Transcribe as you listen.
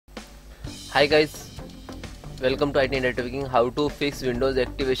Hi guys, welcome to IT Networking. How to fix Windows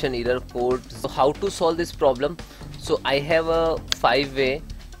activation error code. So how to solve this problem? So I have a 5-way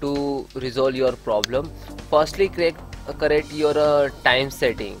to resolve your problem. Firstly, correct your time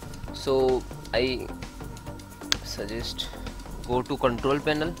setting. So I suggest go to control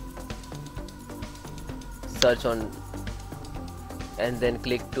panel, search on, and then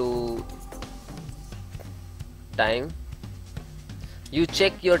click to time. You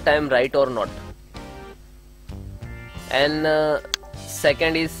check your time right or not, and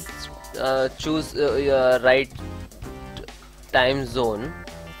second is choose your right time zone.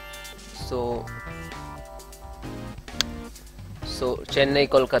 So Chennai,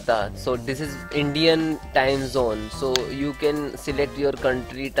 Kolkata, so this is Indian time zone, so you can select your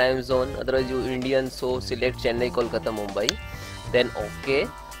country time zone, otherwise you Indian, so select Chennai, Kolkata, Mumbai, then okay.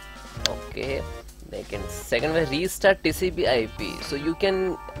 Second way, restart TCP IP. So you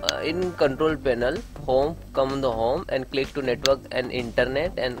can in control panel, home, come on the home and click to network and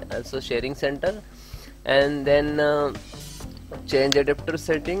internet and also sharing center, and then change adapter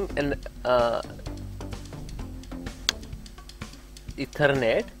setting and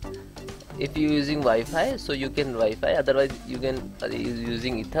Ethernet. If you using Wi-Fi, so you can Wi-Fi, otherwise you can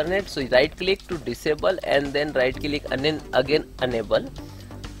using Ethernet. So right click to disable and then right click and then again enable.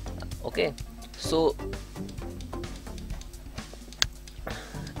 Okay, so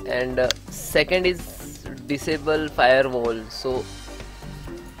and second is disable firewall. So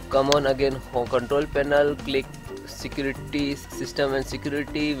come on again control panel, click security, system and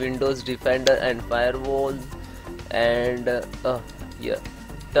security, Windows Defender and firewall, and yeah,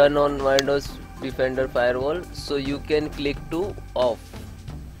 turn on Windows Defender firewall, so you can click to off.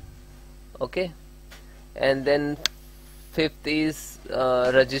 Okay, and then fifth is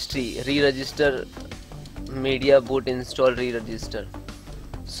registry, re-register media boot, install re-register.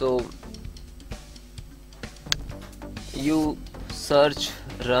 So you search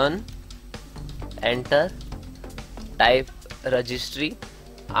run, enter, type registry,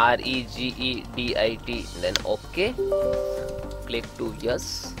 regedit, then okay, click to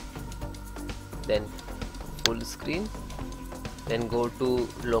yes, then full screen, then go to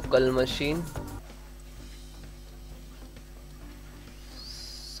local machine,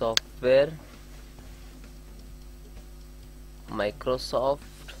 software, Microsoft,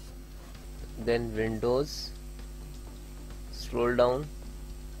 then Windows, scroll down,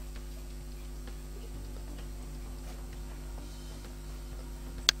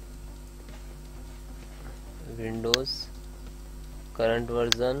 Windows, current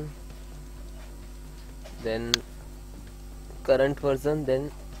version, then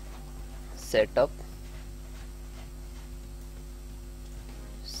setup,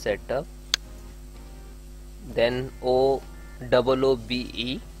 then OOBE,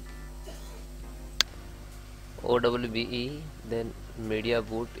 then media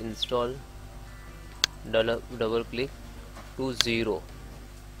boot, install, double click to 0.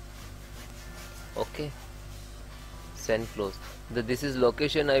 Okay, send, close. This is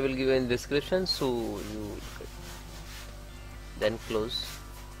location I will give in description, so you then close,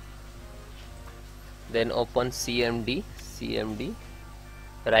 then open CMD,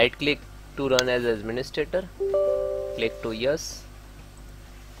 right click to run as administrator, click to yes,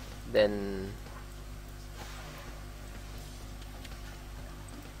 then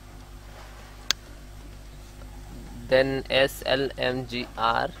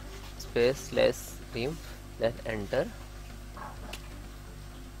slmgr space /rim, then enter.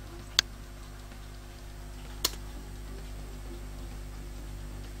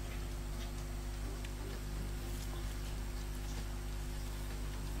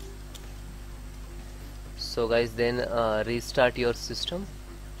 So guys, then restart your system.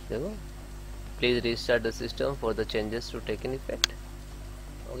 There you go. Please restart the system for the changes to take in effect.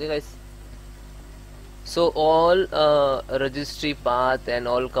 Okay guys, so all registry path and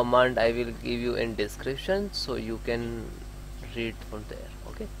all command I will give you in description, so you can read from there.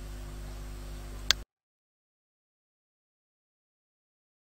 Okay.